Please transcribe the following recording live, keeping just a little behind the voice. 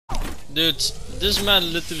Dude, this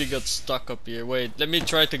man literally got stuck up here. Wait, let me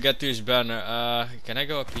try to get to his banner. Can I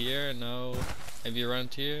go up here? No. Maybe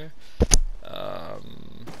around here?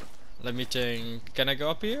 Let me think. Can I go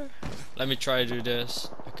up here? Let me try to do this.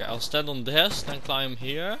 Okay, I'll stand on this, then climb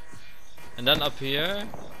here. And then up here.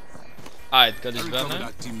 Alright, got his banner.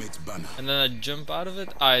 And then I jump out of it.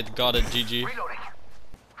 Alright, got it, GG.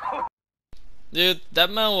 Dude, that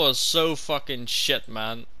man was so fucking shit,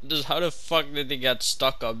 man. Just how the fuck did he get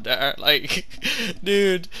stuck up there? Like,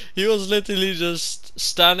 dude, he was literally just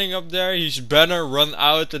standing up there, his banner run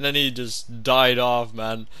out, and then he just died off,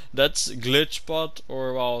 man. That's glitch spot,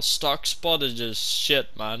 or well, stock spot is just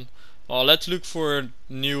shit, man. Well, let's look for a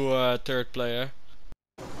new third player.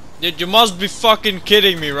 Dude, you must be fucking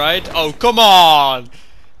kidding me, right? Oh, come on!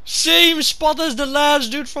 Same spot as the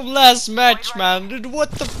last dude from last match, man. Dude,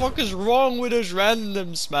 what the fuck is wrong with those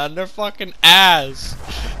randoms, man? They're fucking ass.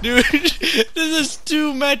 Dude, this is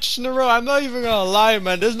 2 matches in a row. I'm not even gonna lie,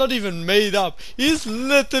 man. This is not even made up. He's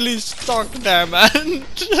literally stuck there, man.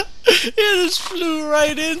 He just flew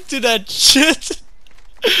right into that shit.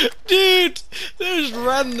 Dude, those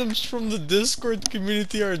randoms from the Discord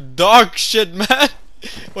community are dog shit, man.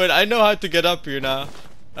 Wait, I know how to get up here now.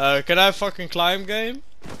 Can I fucking climb, game?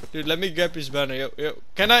 Dude, let me grab his banner.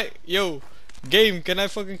 Yo, game, can I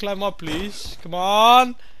fucking climb up, please? Come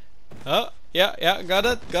on. Oh, yeah, got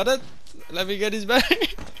it. Let me get his banner.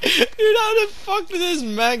 Dude, how the fuck did this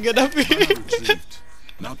man get up here?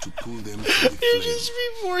 Not to pull them to the You're just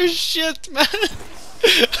before shit, man.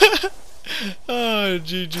 Oh,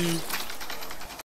 GG.